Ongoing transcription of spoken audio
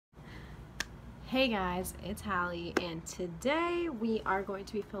Hey guys, it's Hallie, and today we are going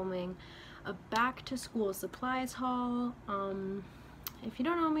to be filming a back to school supplies haul. If you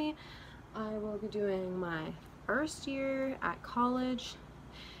don't know me, I will be doing my first year at college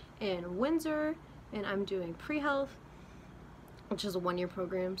in Windsor, and I'm doing pre-health, which is a one-year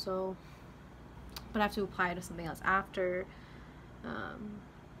program, but I have to apply to something else after.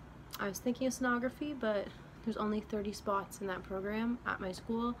 I was thinking of sonography, but there's only 30 spots in that program at my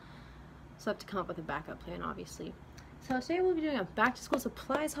school. So I have to come up with a backup plan, obviously. So today we'll be doing a back to school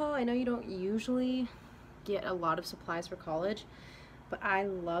supplies haul. I know you don't usually get a lot of supplies for college, but I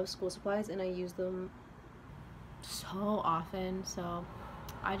love school supplies and I use them so often. So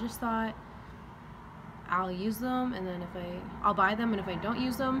I just thought I'll use them, and then I'll buy them, and if I don't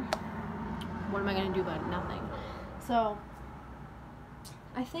use them, what am I gonna do about it? Nothing. So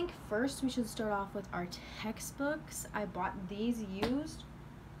I think first we should start off with our textbooks. I bought these used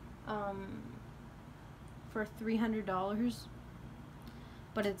for $300,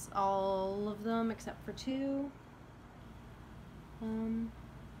 but it's all of them except for two.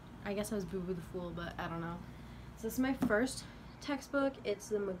 I guess I was Boo Boo the Fool, but I don't know. So this is my first textbook. It's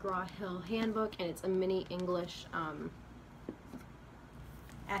the McGraw-Hill Handbook, and it's a mini English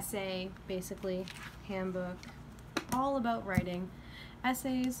essay, basically, handbook, all about writing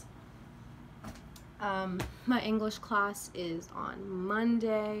essays. My English class is on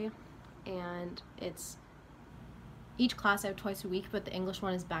Monday, and each class I have twice a week, but the English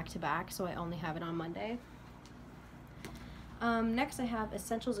one is back to back, so I only have it on Monday. Next I have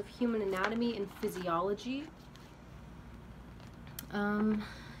Essentials of Human Anatomy and Physiology. Don't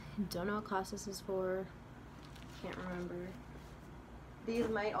know what class this is for, can't remember. These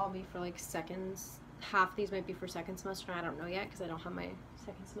might all be for like seconds. Half these might be for second semester, I don't know yet because I don't have my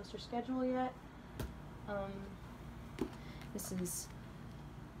second semester schedule yet. This is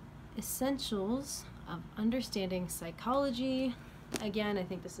Essentials of Understanding Psychology. Again, I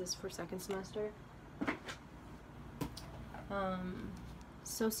think this is for second semester.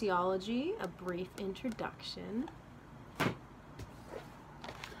 Sociology, A Brief Introduction. A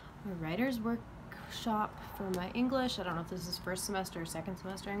writer's workshop for my English. I don't know if this is first semester or second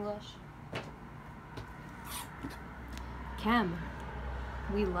semester English. Chem.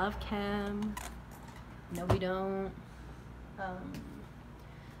 We love chem. No, we don't.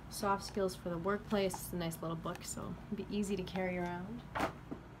 Soft Skills for the Workplace. It's a nice little book, so it'll be easy to carry around.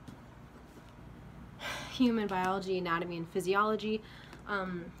 Human Biology, Anatomy, and Physiology.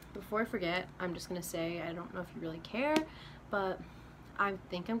 Before I forget, I'm just going to say, I don't know if you really care, but I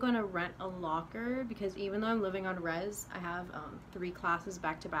think I'm going to rent a locker, because even though I'm living on res, I have 3 classes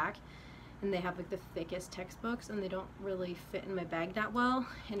back to back, and they have like the thickest textbooks, and they don't really fit in my bag that well.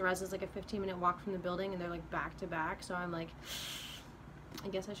 And res is like a 15-minute walk from the building, and they're like back to back, so I'm like, I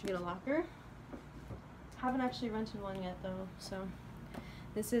guess I should get a locker. Haven't actually rented one yet though. So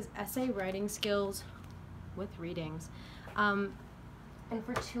this is Essay Writing Skills with Readings. And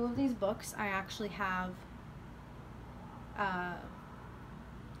for 2 of these books, I actually have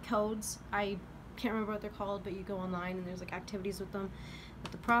codes. I can't remember what they're called, but you go online and there's like activities with them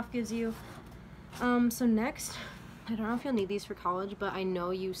that the prof gives you. So next, I don't know if you'll need these for college, but I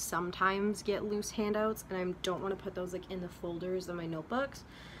know you sometimes get loose handouts, and I don't want to put those like in the folders of my notebooks.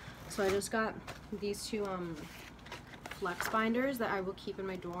 So I just got these 2 flex binders that I will keep in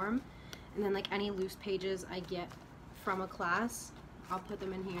my dorm, and then like any loose pages I get from a class, I'll put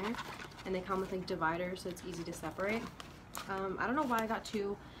them in here, and they come with like dividers, so it's easy to separate. I don't know why I got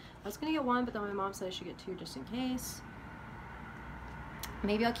 2. I was gonna get 1, but then my mom said I should get 2 just in case.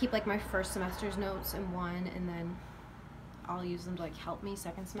 Maybe I'll keep like my first semester's notes in one, and then I'll use them to like help me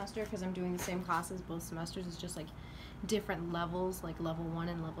second semester, because I'm doing the same classes both semesters. It's just like different levels, like level 1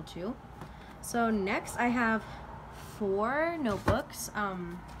 and level 2. So next I have 4 notebooks.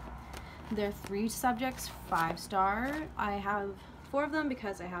 They're 3 subjects, 5-star. I have 4 of them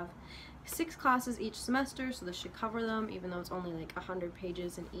because I have 6 classes each semester, so this should cover them, even though it's only like 100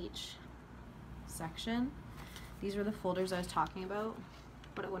 pages in each section. These were the folders I was talking about,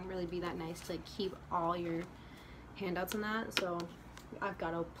 but it wouldn't really be that nice to like keep all your handouts in that. So I've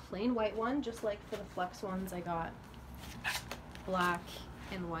got a plain white one, just like for the flex ones I got black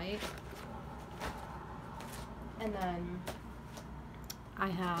and white. And then I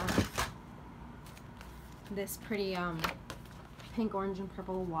have this pretty pink, orange, and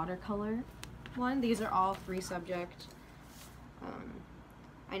purple watercolor one. These are all 3 subject.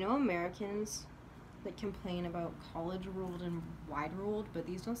 I know Americans that complain about college ruled and wide ruled, but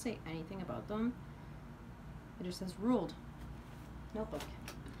these don't say anything about them. It just says ruled notebook.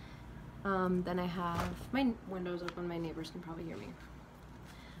 Then I have my windows open, my neighbors can probably hear me.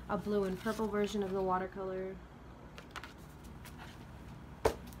 a blue and purple version of the watercolor,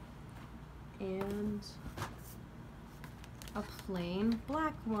 and a plain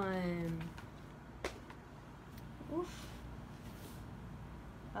black one. Oof.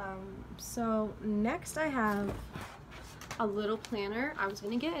 So next I have a little planner. I was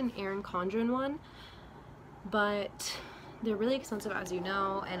gonna get an Erin Condren one, but they're really expensive, as you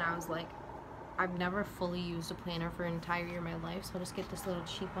know, and I was like, I've never fully used a planner for an entire year of my life, so I'll just get this little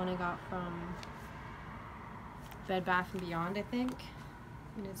cheap one I got from Bed Bath & Beyond, I think.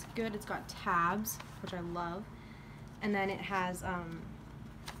 And it's good. It's got tabs, which I love, and then it has a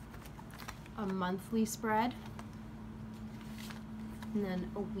monthly spread, and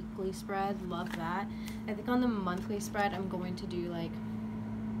then a weekly spread. Love that. I think on the monthly spread I'm going to do like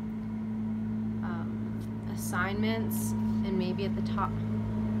assignments, and maybe at the top,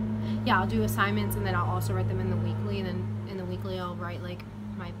 yeah, I'll do assignments, and then I'll also write them in the weekly, and then in the weekly I'll write like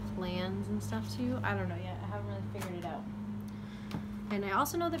my plans and stuff too. I don't know yet. I haven't really figured it out. And I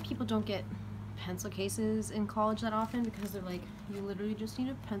also know that people don't get pencil cases in college that often, because they're like, you literally just need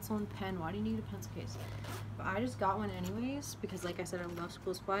a pencil and pen. Why do you need a pencil case? But I just got one anyways, because like I said, I love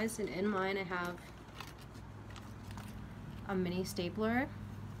school supplies, and in mine I have a mini stapler,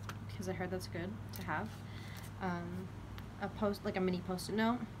 because I heard that's good to have, a mini post-it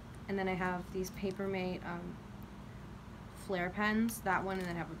note, and then I have these Papermate Flair pens, that one, and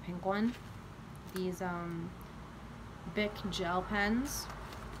then I have a pink one, these Bic gel pens.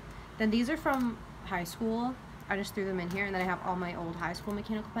 Then these are from high school. I just threw them in here, and then I have all my old high school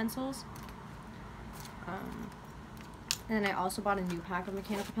mechanical pencils. And then I also bought a new pack of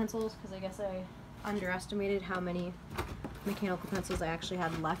mechanical pencils, because I guess I underestimated how many mechanical pencils I actually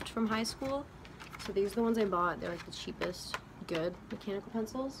had left from high school. So these are the ones I bought. They're like the cheapest good mechanical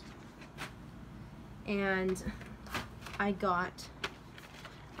pencils. And I got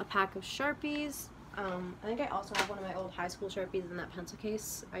a pack of Sharpies. I think I also have one of my old high school Sharpies in that pencil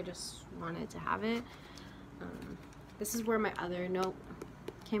case. I just wanted to have it. This is where my other note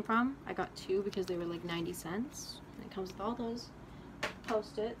came from. I got two because they were like 90 cents. And it comes with all those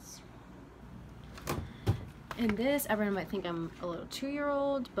Post-its. And this, everyone might think I'm a little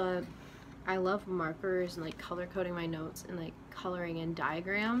 2-year-old, but I love markers and like color coding my notes and like coloring in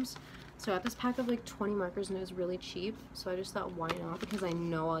diagrams. So I got this pack of like 20 markers, and it was really cheap. So I just thought, why not? Because I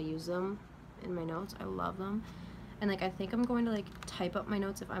know I'll use them in my notes. I love them. And like, I think I'm going to like type up my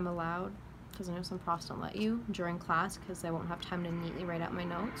notes if I'm allowed, because I know some profs don't let you during class because I won't have time to neatly write out my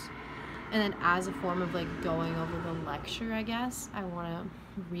notes. And then as a form of like going over the lecture, I guess, I want to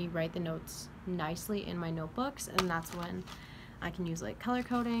rewrite the notes nicely in my notebooks, and that's when I can use like color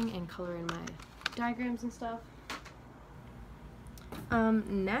coding and color in my diagrams and stuff.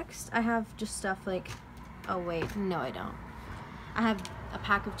 Next I have just stuff like, oh wait, no I don't. I have a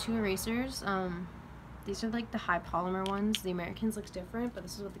pack of 2 erasers. These are like the high polymer ones. The Americans looks different, but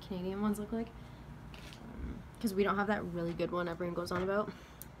this is what the Canadian ones look like. Because we don't have that really good one everyone goes on about.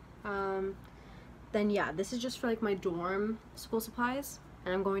 Then yeah, this is just for like my dorm school supplies,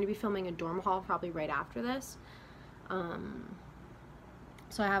 and I'm going to be filming a dorm haul probably right after this.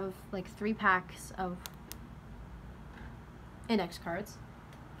 So I have like 3 packs of index cards.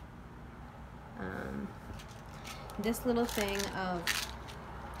 This little thing of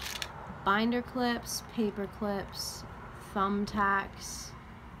binder clips, paper clips, thumbtacks,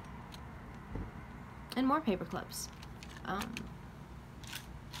 and more paper clips.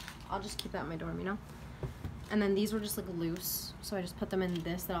 I'll just keep that in my dorm, you know? And then these were just like loose, so I just put them in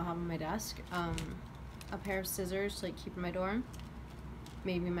this that I'll have on my desk. A pair of scissors to like keep in my dorm,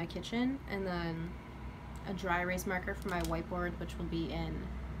 maybe in my kitchen, and then a dry erase marker for my whiteboard, which will be in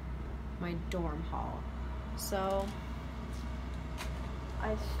my dorm hall. So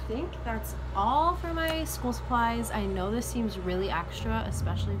I think that's all for my school supplies. I know this seems really extra,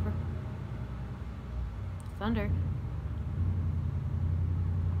 especially for thunder.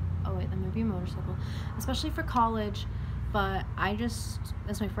 Oh wait, that might be a motorcycle. Especially for college, but I just,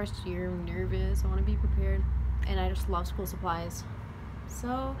 it's my first year, I'm nervous, I want to be prepared, and I just love school supplies.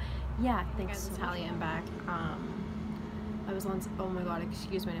 So yeah, thanks. It's Talia, I'm back. I was on, oh my god,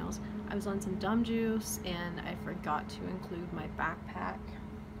 excuse my nails. I was on some Dumb Juice, and I forgot to include my backpack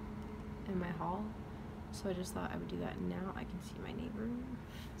in my haul. So I just thought I would do that now. I can see my neighbor.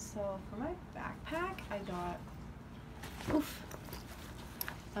 So for my backpack, I got,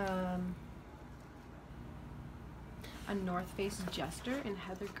 a North Face Jester in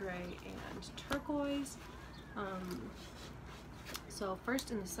heather gray and turquoise. So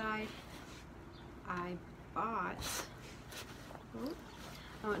first in the side, I bought,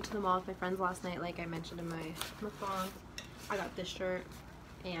 I went to the mall with my friends last night, like I mentioned in my mukbang. I got this shirt,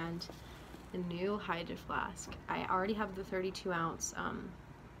 and a new Hydro Flask. I already have the 32 ounce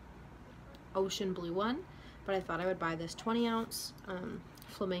ocean blue one, but I thought I would buy this 20 ounce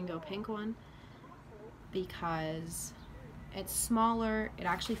flamingo pink one because it's smaller. It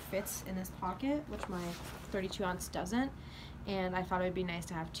actually fits in this pocket, which my 32 ounce doesn't, and I thought it would be nice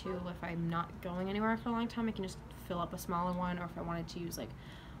to have two. If I'm not going anywhere for a long time, I can just fill up a smaller one, or if I wanted to use like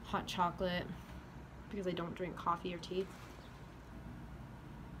hot chocolate because I don't drink coffee or tea.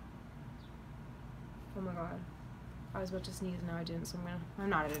 Oh my god, I was about to sneeze, now I didn't, so I'm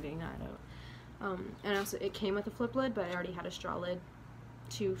not editing that out. And also it came with a flip lid, but I already had a straw lid,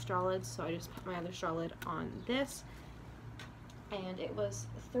 2 straw lids, so I just put my other straw lid on this, and it was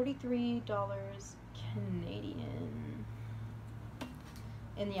 $33 Canadian.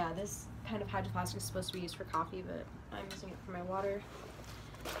 And yeah, this kind of Hydro Flask is supposed to be used for coffee, but I'm using it for my water.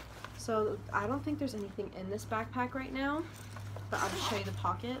 So I don't think there's anything in this backpack right now, but I'll just show you the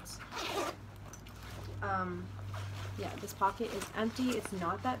pockets. Yeah, this pocket is empty. It's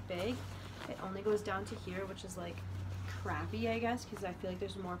not that big. It only goes down to here, which is like crappy, I guess, because I feel like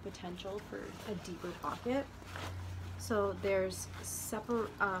there's more potential for a deeper pocket. So there's a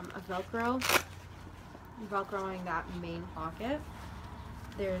velcroing that main pocket.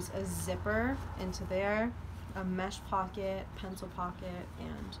 There's a zipper into there, a mesh pocket, pencil pocket,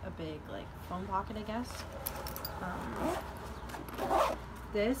 and a big like phone pocket, I guess.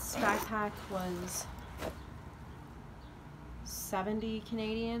 This backpack was 70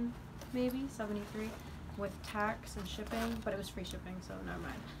 Canadian, maybe 73, with tax and shipping, but it was free shipping, so never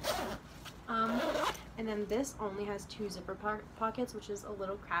mind. And then this only has 2 zipper pockets, which is a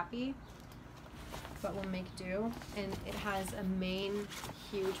little crappy, but will make do. And it has a main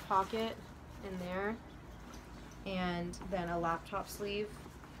huge pocket in there, and then a laptop sleeve,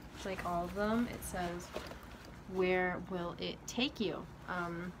 like all of them. It says, "Where will it take you?"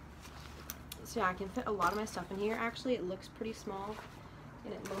 So yeah, I can fit a lot of my stuff in here. Actually, it looks pretty small,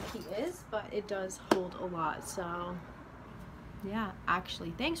 and it low-key is, but it does hold a lot. So yeah,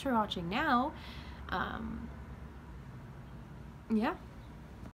 actually, thanks for watching now. Yeah.